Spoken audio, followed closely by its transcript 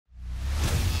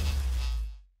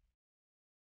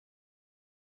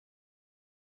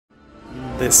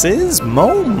This is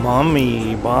Mo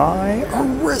Mummy by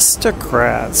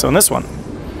Aristocrat. So in this one,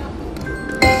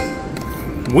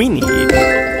 we need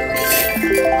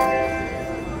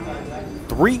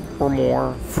 3 or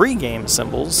more free game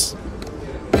symbols.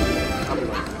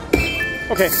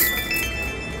 Okay.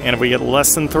 And if we get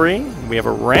less than 3, we have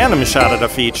a random shot at a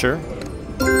feature.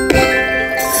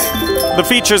 The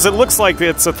features, it looks like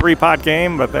it's a 3-pot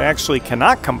game, but they actually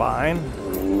cannot combine.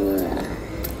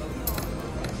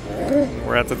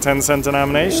 We're at the 10-cent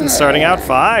denomination, starting out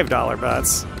 $5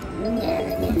 bets.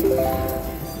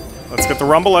 Let's get the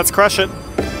rumble, let's crush it.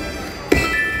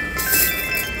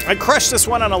 I crushed this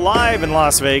one on a live in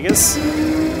Las Vegas.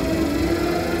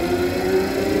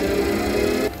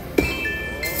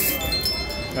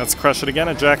 Let's crush it again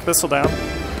at Jack Thistledown.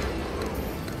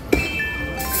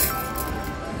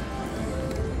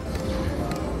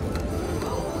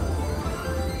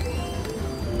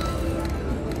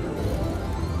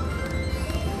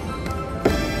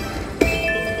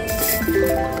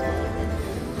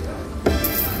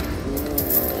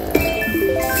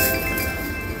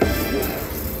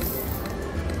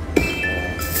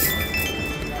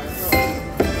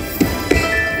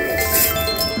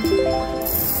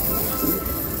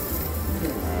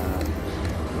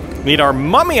 Need our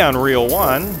mummy on reel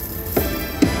 1.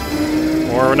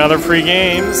 Or another free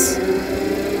games.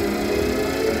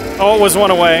 Oh, it was 1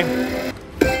 away.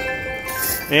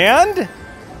 And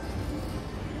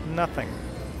nothing.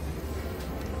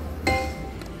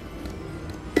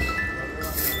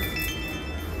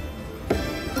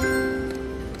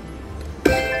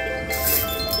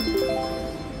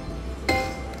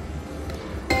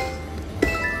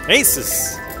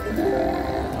 Aces.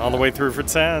 All the way through for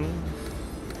 10.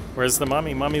 Where's the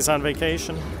mummy? Mummy's on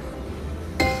vacation.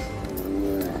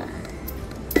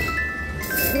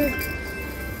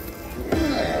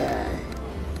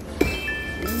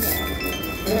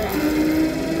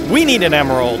 We need an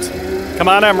emerald. Come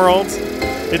on, emerald.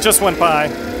 It just went by.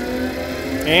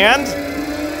 And?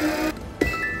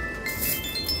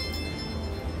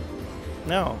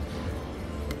 No.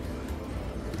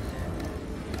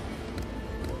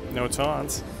 No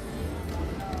taunts.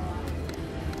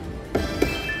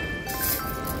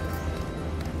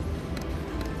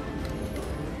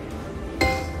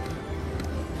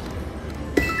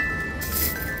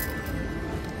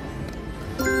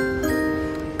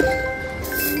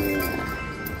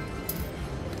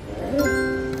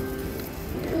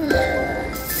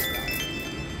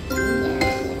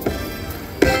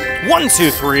 One,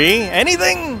 two, three.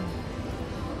 Anything?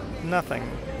 Nothing.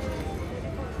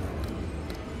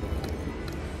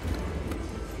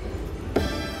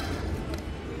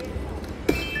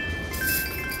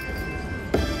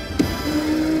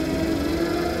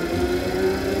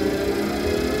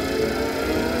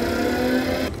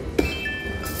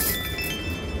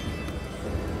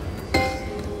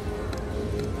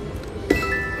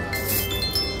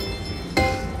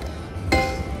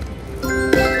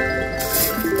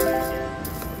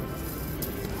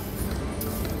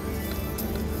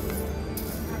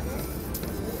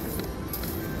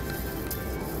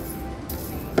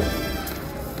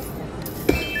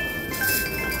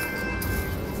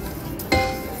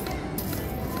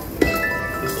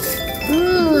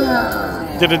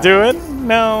 Did it do it?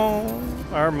 No.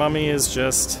 Our mummy is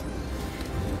just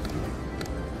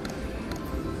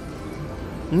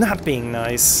not being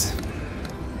nice.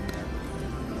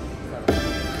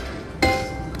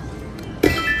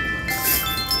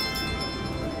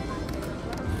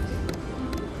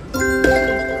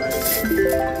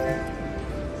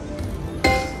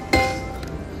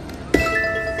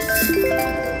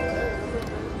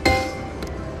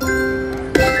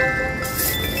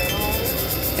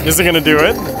 Is it gonna do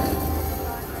it?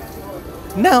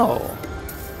 No.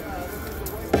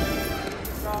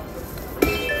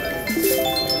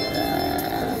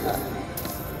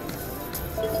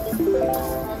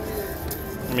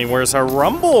 I mean, where's our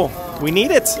rumble? We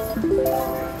need it.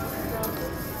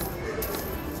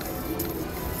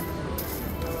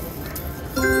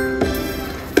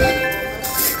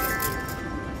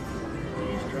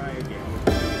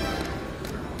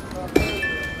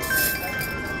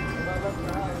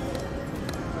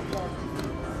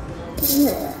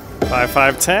 Five,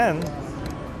 5, 10.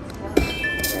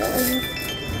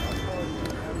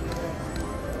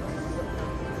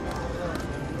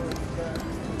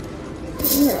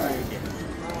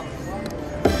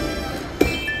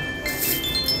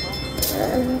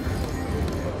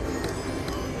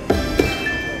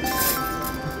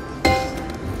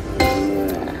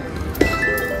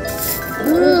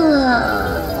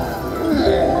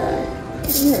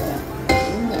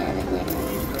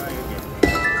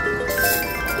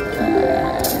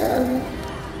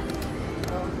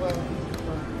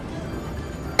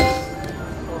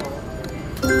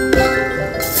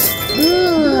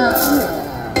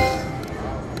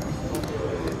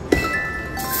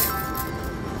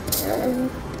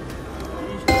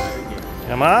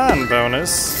 Come on,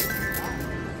 bonus.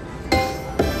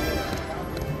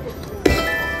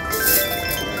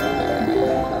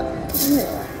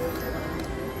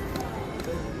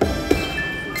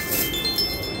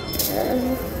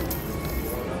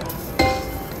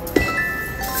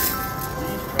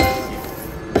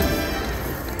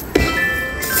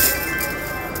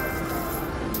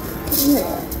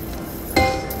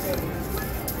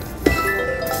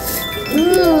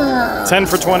 $10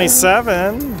 for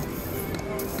 27.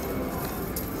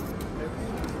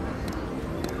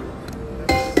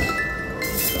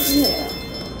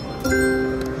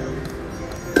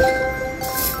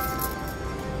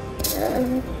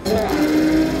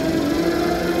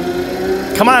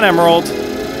 Come on, Emerald.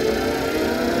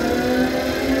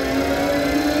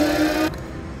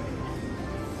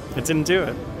 It didn't do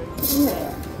it.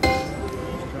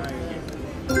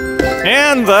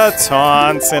 And the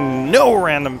taunts and no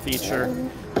random feature.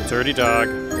 Dirty dog.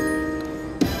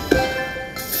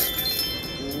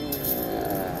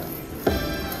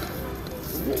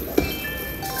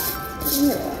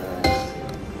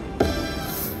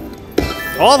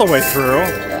 All the way through.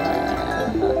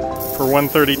 For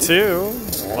 132.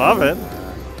 Love it.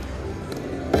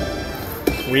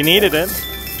 We needed it.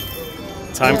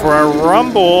 Time for our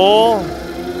rumble.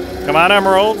 Come on,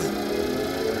 Emerald.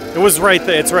 It was right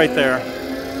there. It's right there.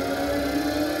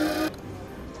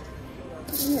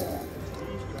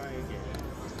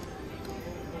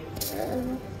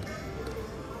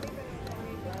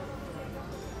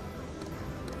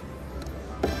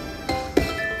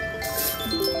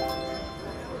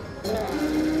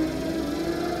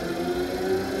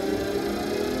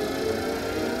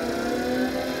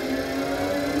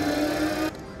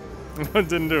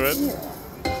 Didn't do it.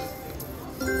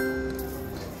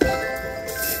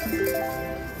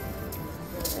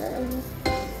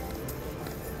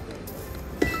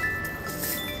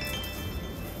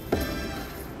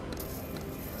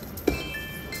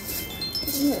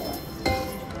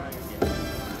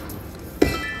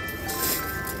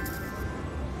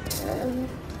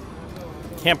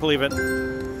 Can't believe it.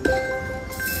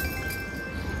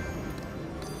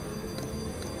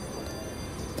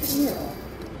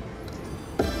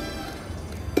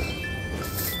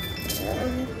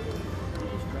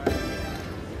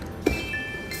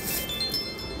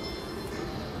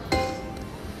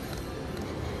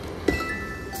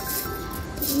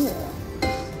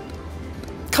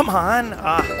 Come on!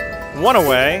 One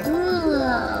away.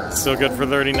 Still good for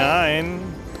 39.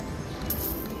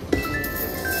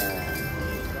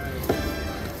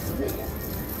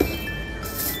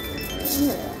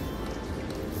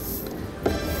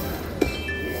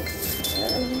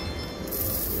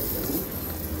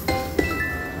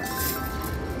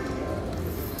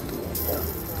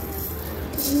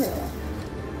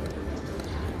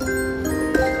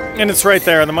 And it's right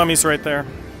there. The mummy's right there.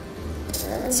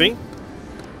 See?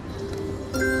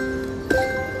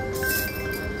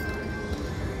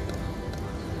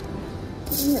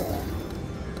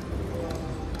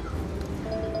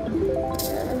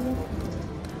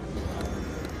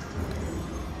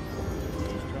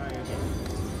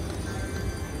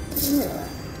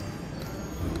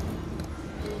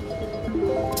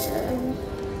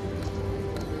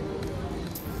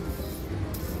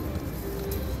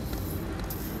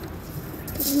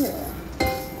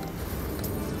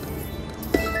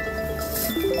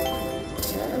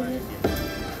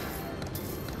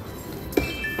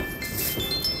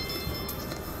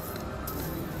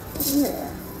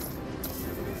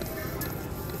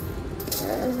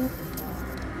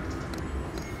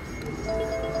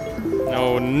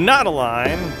 No, not a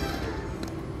line.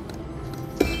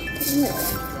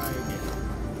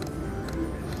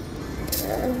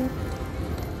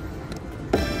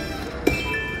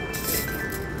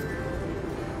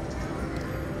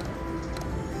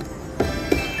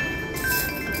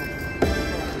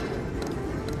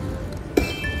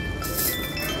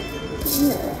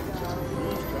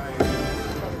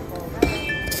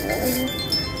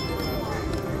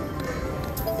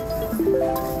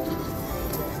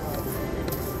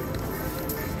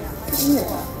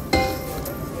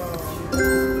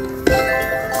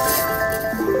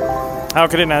 How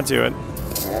could it not do it?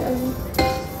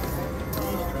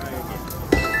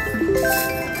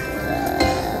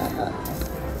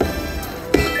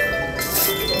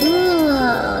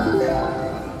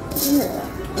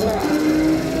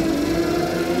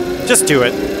 Just do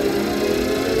it.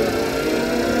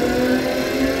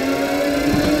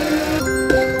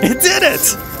 It did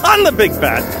it! On the big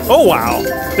bet! Oh wow!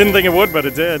 Didn't think it would, but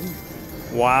it did.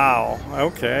 Wow.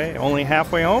 Okay. Only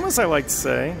halfway home, as I like to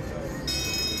say.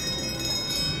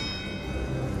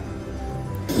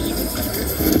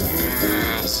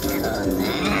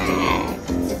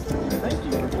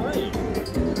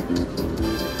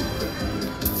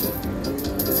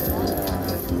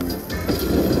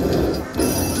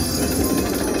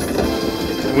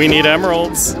 We need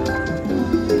emeralds.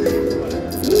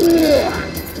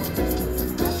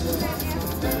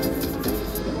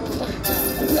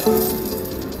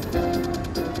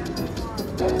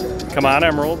 Come on,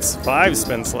 emeralds. 5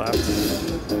 spins left.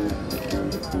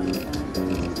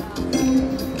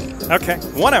 Okay,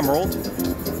 1 emerald.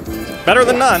 Better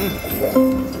than none.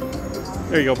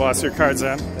 There you go, boss. Your card's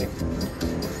in.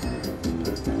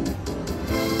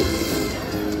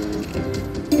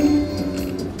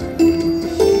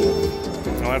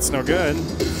 Well, that's no good.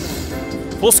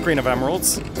 Full screen of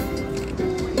emeralds.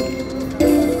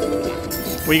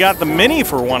 We got the mini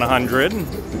for 100,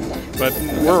 but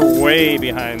we're way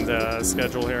behind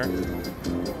schedule here.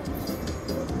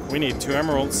 We need 2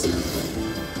 emeralds.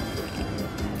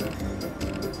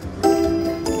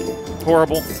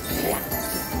 Horrible.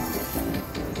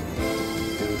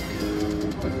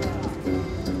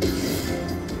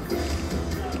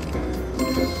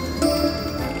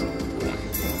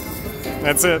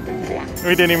 That's it.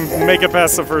 We didn't even make it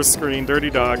past the first screen.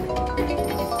 Dirty dog.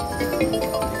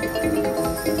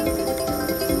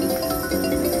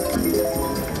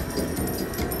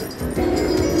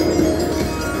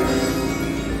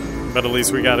 But at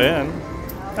least we got in.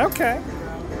 Okay.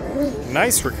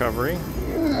 Nice recovery.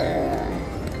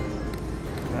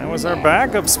 That was our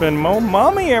backup spin.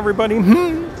 Mommy, everybody.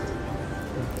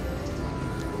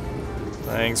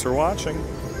 Thanks for watching.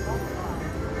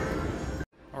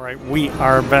 All right, we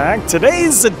are back.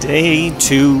 Today's the day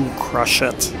to crush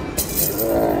it.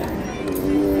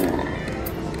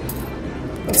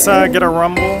 Let's get a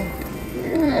rumble.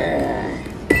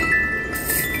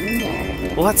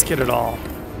 Let's get it all.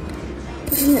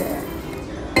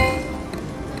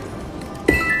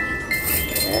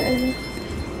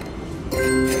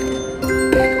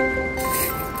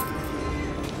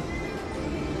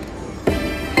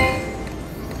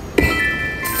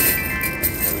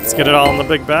 Let's get it all in the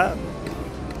big bet.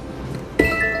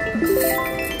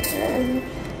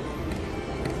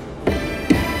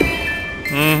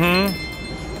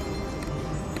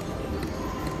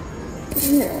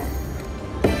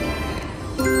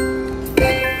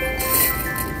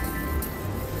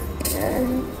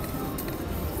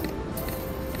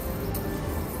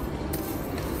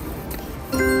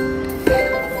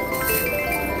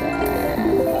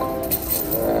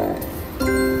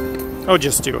 Oh,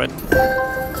 just do it.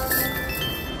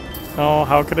 Oh,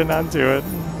 how could it not do it?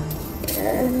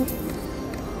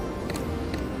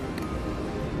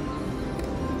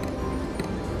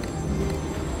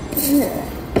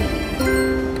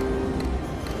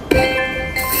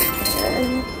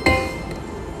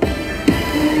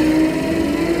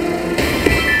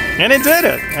 And it did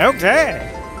it. Okay.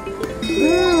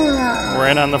 We're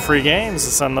in on the free games.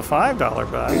 It's on the $5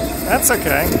 bet. That's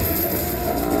okay.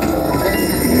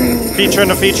 Feature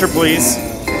and a feature, please.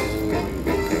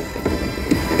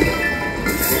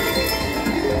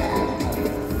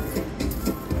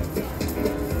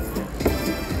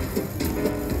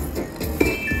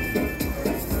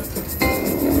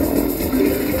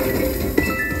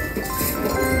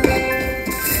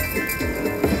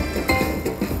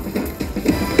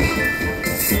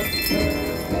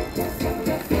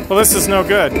 Well, this is no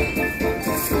good.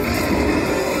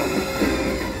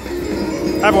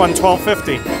 I've won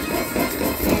 $12.50.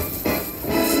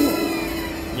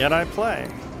 Yet I play.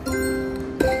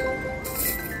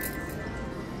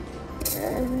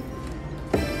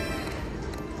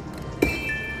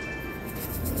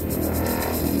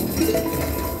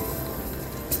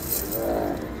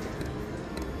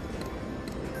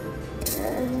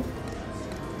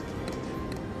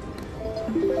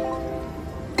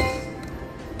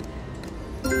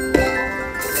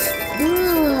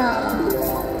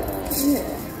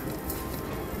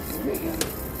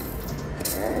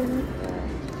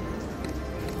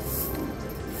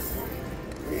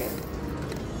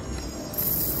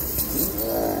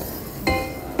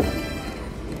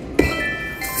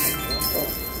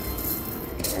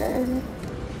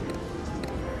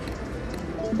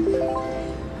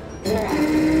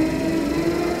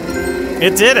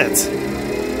 It did it.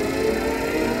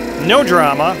 No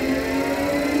drama.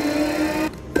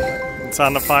 It's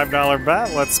on the $5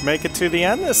 bet. Let's make it to the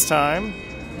end this time.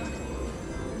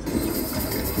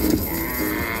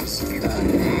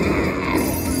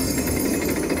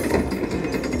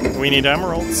 We need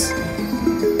emeralds.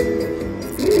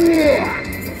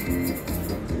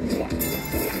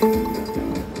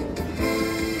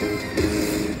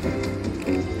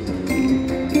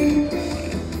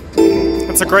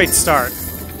 That's a great start.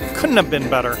 Couldn't have been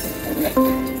better.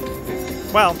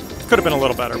 Well, could have been a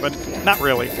little better, but not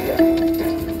really.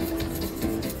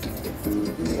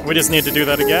 We just need to do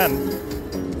that again.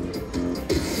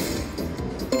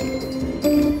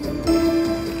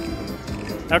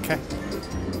 Okay.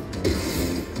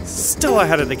 Still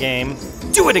ahead of the game.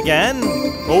 Do it again!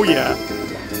 Oh yeah.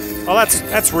 Oh,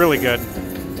 that's really good.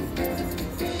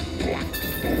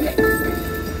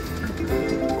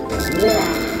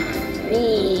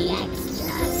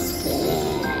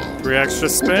 3 extra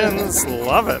spins.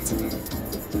 Love it.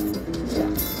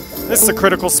 This is a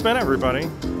critical spin, everybody.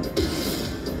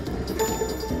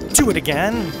 Do it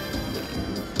again.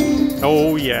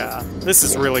 Oh yeah. This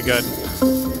is really good.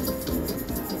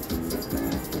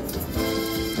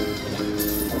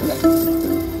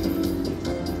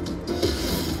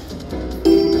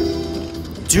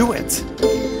 Do it.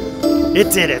 It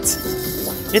did it.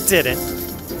 It did it.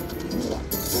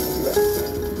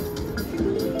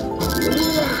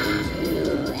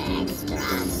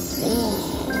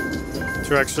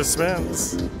 Two extra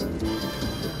spins.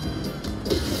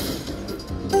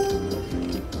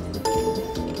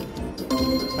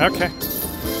 Okay.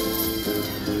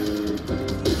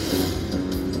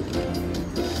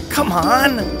 Come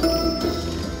on!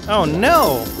 Oh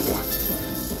no!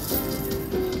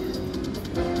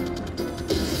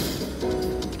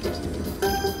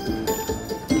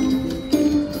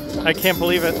 I can't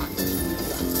believe it.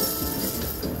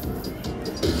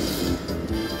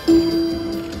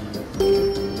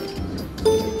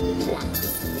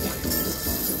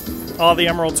 All the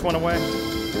emeralds went away.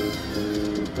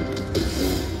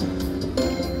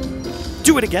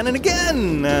 Do it again and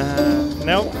again!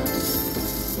 Nope.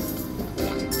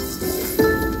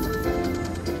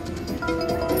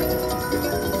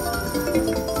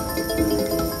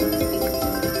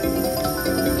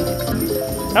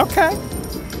 Okay.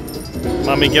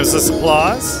 Mommy gives us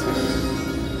applause.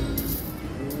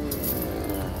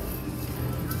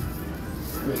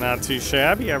 Not too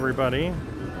shabby, everybody.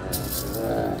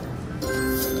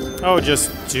 Oh,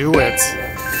 just do it.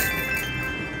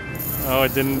 Oh,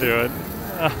 it didn't do it.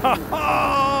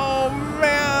 Oh,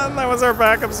 man. That was our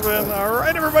backup spin. All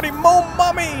right, everybody. Mo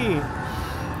Mommy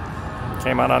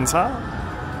came out on top.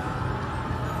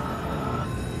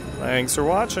 Thanks for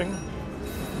watching.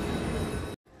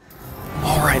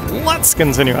 All right, let's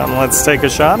continue on. Let's take a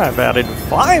shot. I've added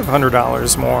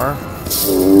 $500 more.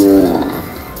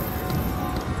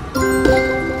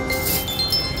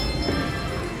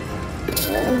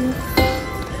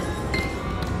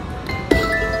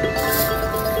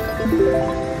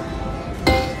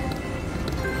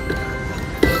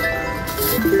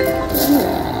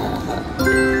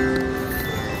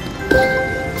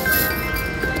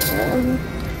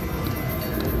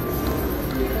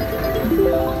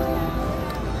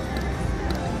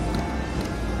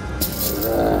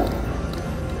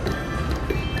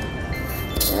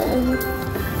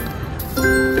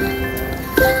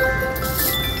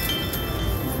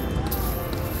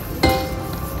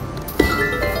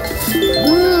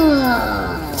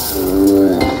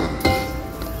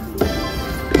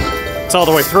 It's all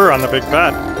the way through on the big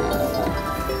bet.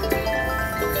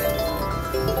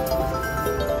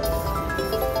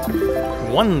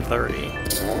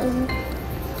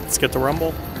 $130. Let's get the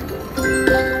rumble.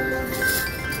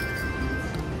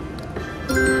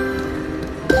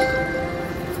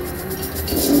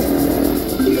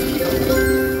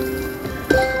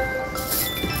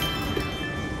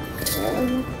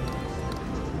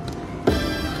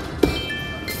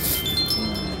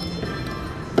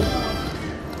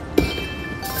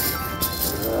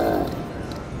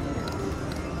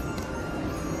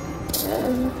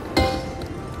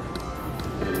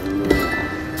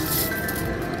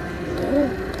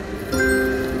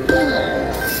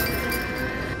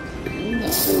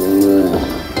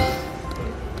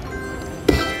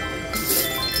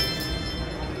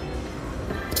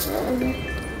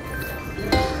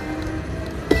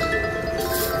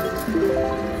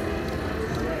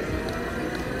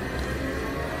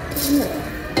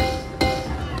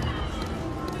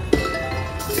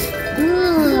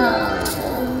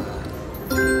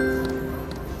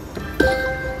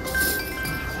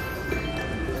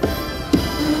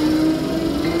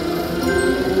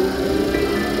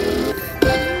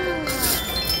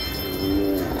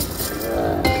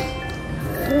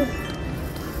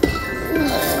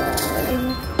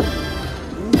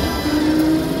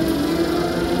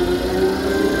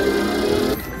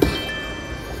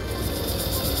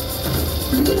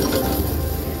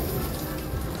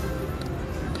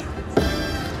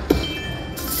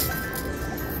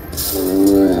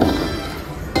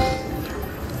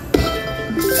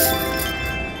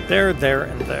 There,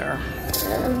 and there.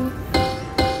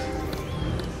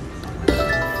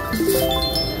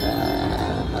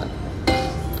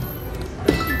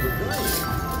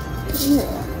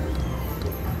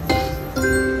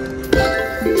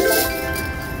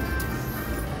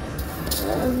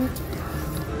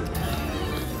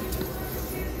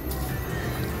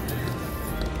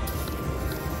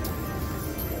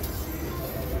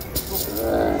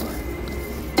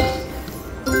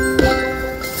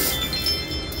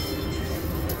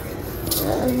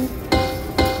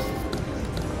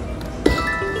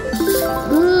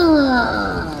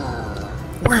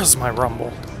 Where's my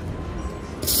rumble?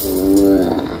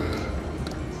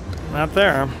 Not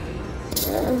there.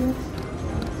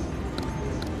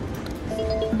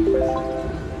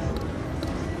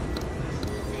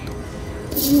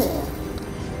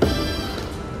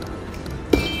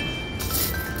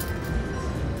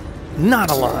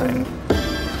 Not a line.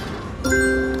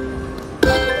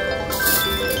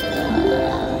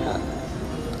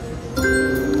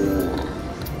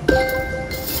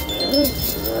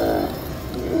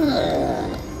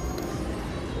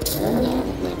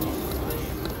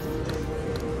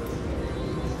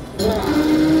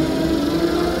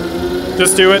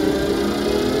 Just do it.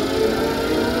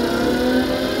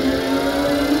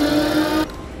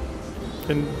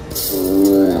 And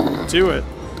do it.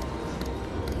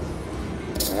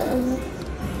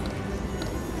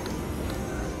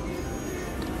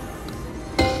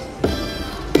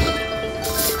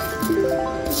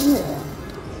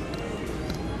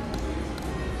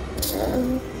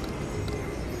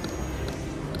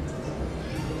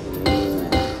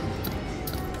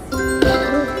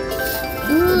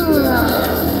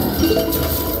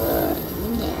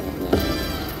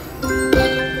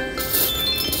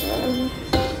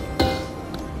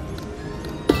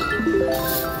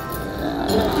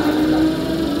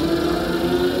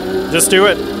 Just do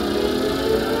it.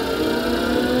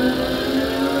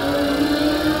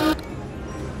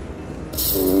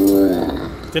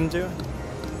 Didn't do it.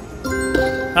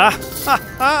 Ah, ha,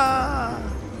 ha.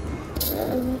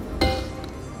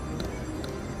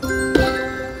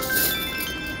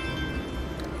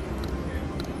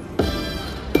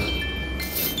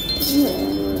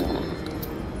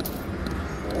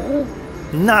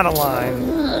 Not a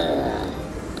line.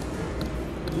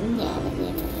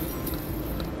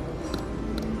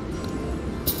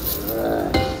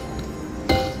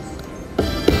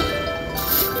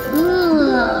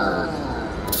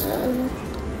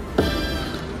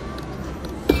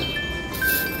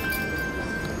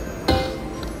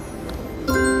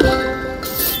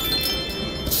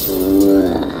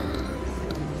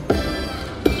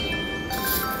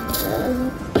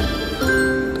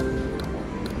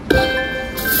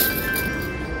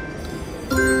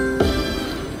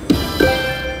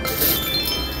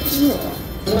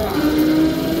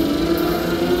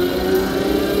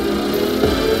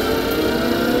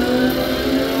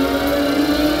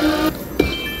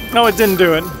 No, it didn't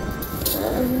do it.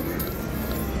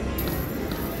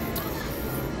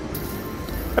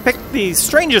 I picked the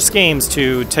strangest games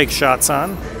to take shots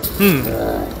on.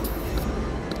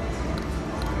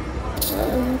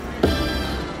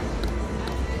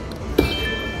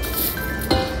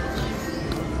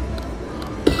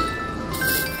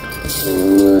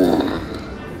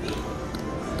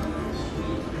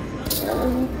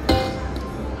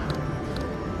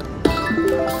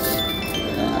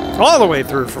 All the way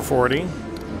through for 40.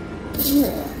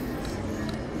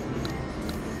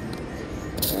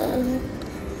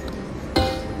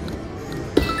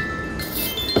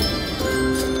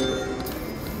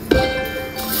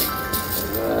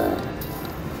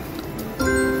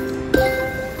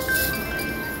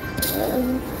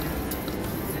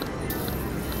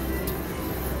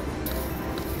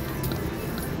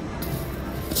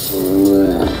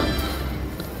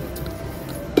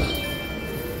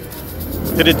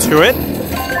 Did it do it?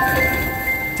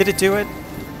 Did it do it?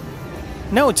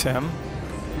 No, Tim.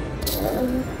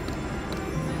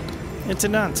 It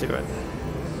did not do it.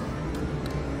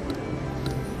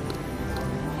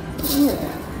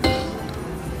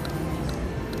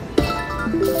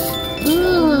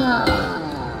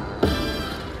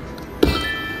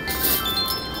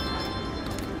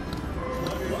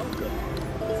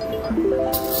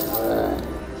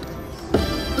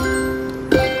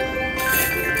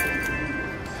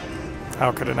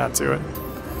 How could it not do it?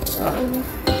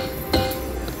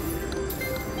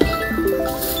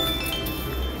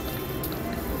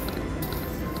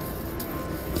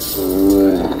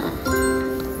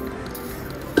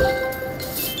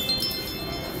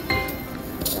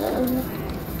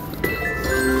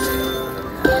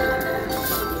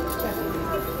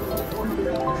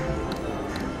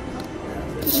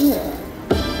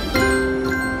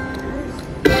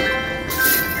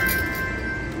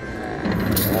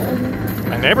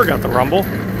 My neighbor got the rumble.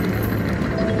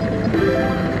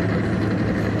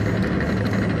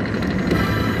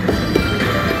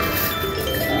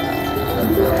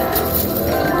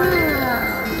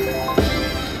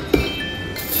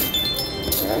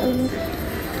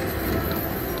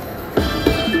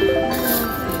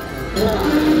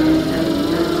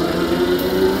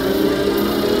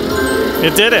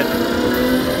 It did it.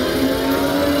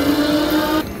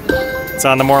 It's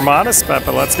on the more modest bet,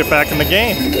 but let's get back in the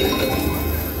game.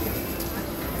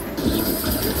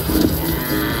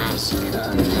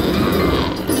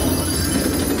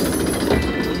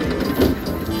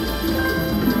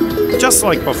 just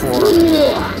like before.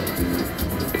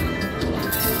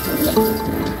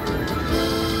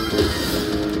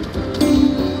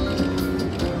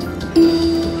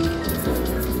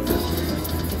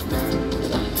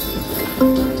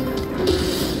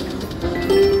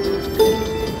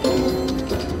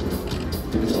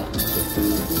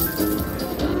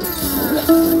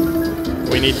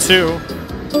 We need 2.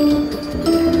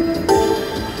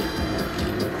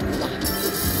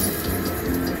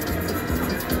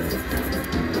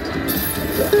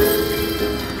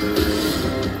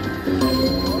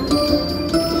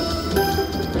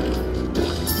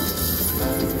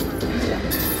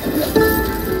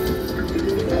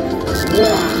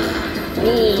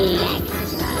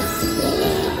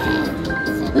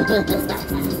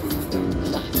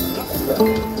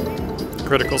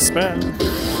 Critical spin.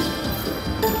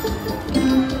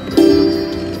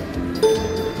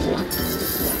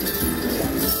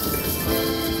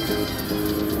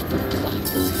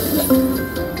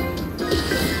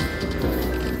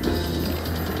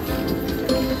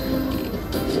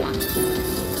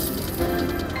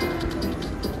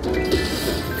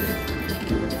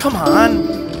 Come on.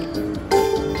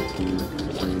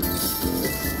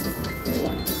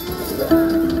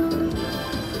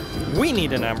 We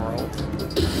need an emerald.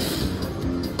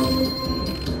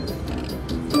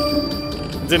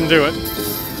 Didn't do it.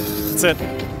 That's it.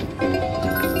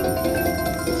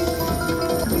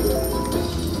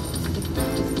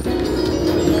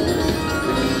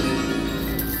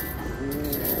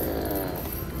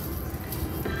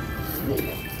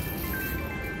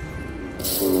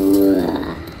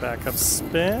 Backup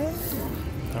spin.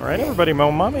 All right, everybody,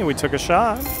 Mo Mummy, we took a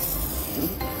shot.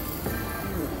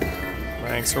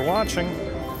 Thanks for watching.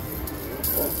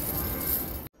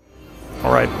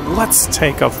 All right, let's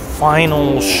take a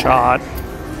final shot.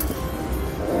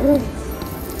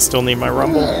 Still need my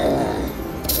rumble.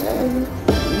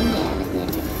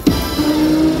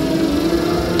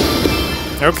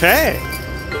 Okay.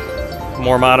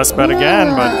 More modest bet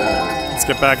again, but let's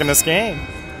get back in this game.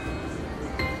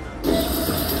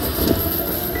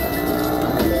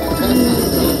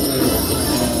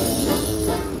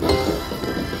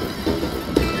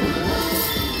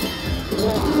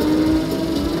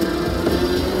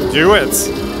 Do it.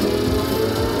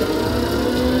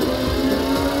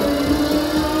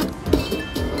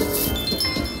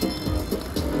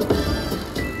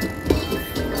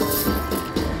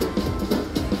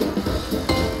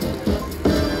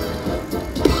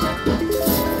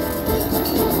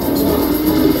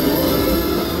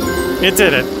 It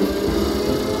did it.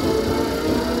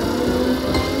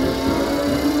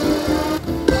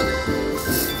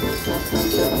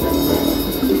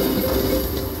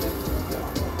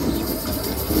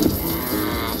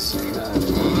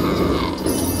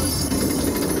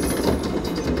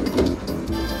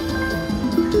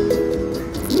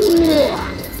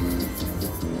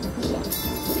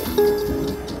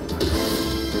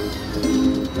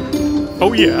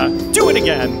 Oh yeah, do it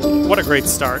again. What a great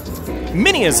start.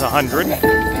 Mini is 100.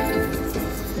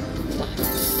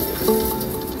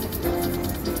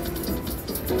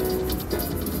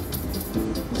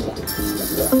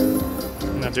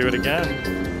 Now do it again.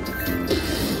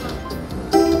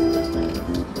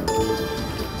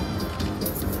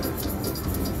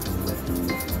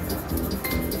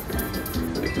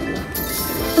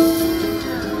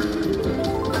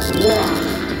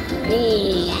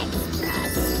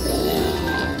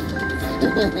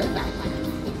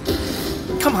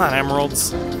 Come on,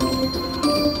 emeralds.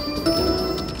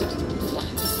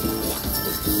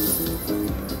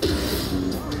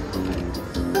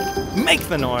 Make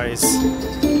the noise.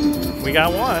 We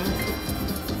got one.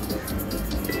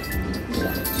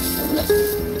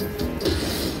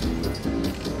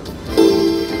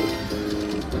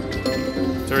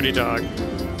 Dirty dog.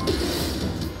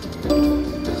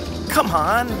 Come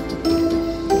on.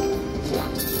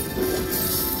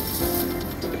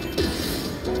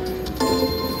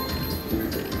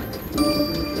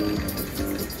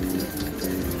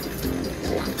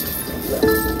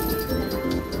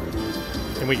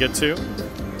 Can we get 2?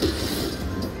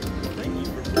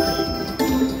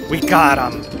 We got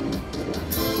him.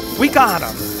 We got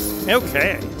him.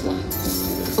 Okay.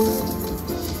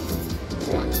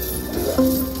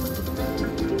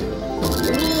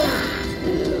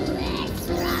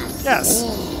 Yes.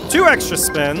 2 extra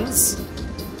spins.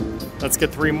 Let's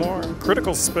get 3 more.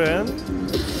 Critical spin.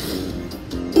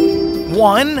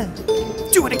 1.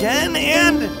 Do it again,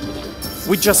 and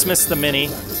we just missed the mini.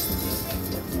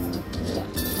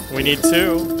 We need 2.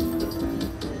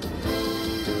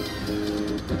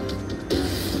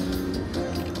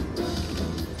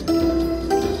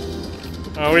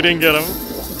 Oh, we didn't get him.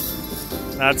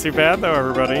 Not too bad though,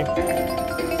 everybody.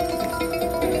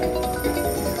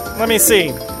 Let me see.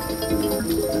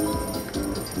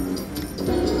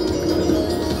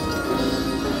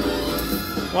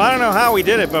 Well, I don't know how we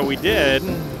did it, but we did.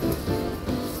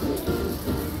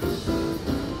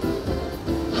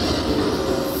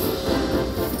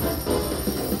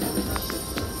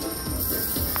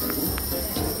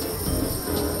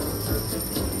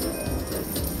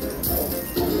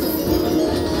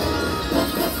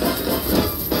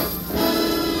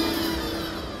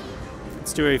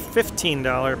 Let's do a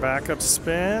 $15 backup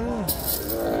spin.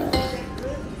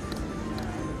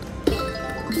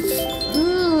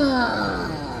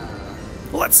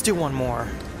 Let's do one more.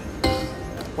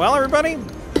 Well, everybody,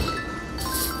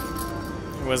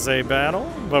 it was a battle,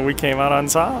 but we came out on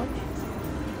top.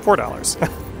 $4.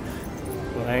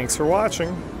 Thanks for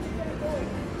watching.